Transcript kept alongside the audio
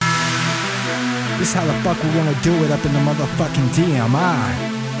This how the fuck we're gonna do it up in the motherfucking DMI.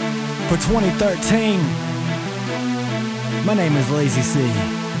 For 2013, my name is Lazie.C,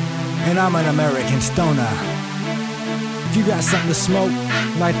 and I'm an American stoner. If you got something to smoke,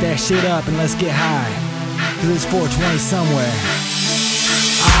 light that shit up and let's get high, cause it's 420 somewhere.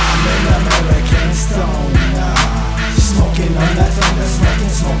 I'm an American stoner, smoking on that thunder,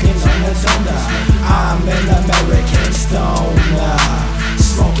 smoking on that thunder. I'm an American stoner,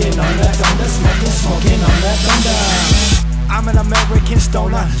 smoking on that thunder, smoking on that thunder. I'm an American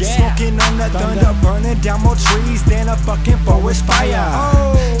stoner, smoking on that thunder, burning down more trees than a fucking forest fire.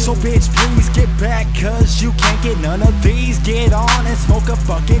 So bitch, please get back, cause you can't get none of these. Get on and smoke a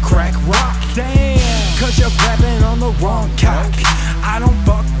fucking crack rock. Damn, cause you're grabbing on the wrong cock. I don't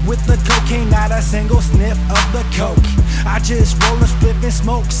fuck with the cocaine, not a single sniff of the coke. I just roll a spliff and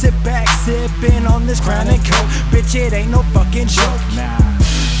smoke, sit back, sipping on this Crown and Coke. Bitch, it ain't no fucking joke.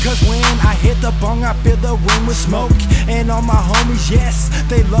 Cause when I hit the bong, I fill the room with smoke. And all my homies, yes,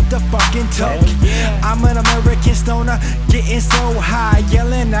 they love the fucking toke. I'm an American stoner, getting so high,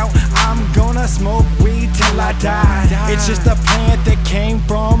 yelling out, I'm gonna smoke weed till I die. It's just a plant that came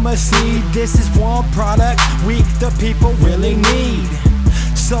from a seed. This is one product we, the people, really need.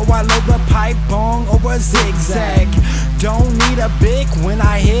 So I load the pipe bong or a zigzag. Don't need a bic when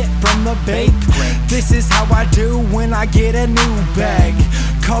I hit from the vape. This is how I do when I get a new bag.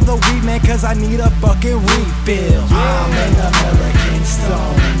 Call the weed man cause I need a fucking refill. I'm an American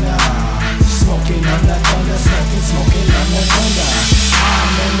stoner, smoking on that thunder, smoking on that thunder.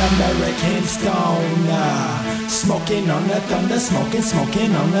 I'm an American stoner, smoking on that thunder,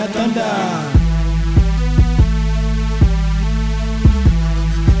 smoking on that thunder.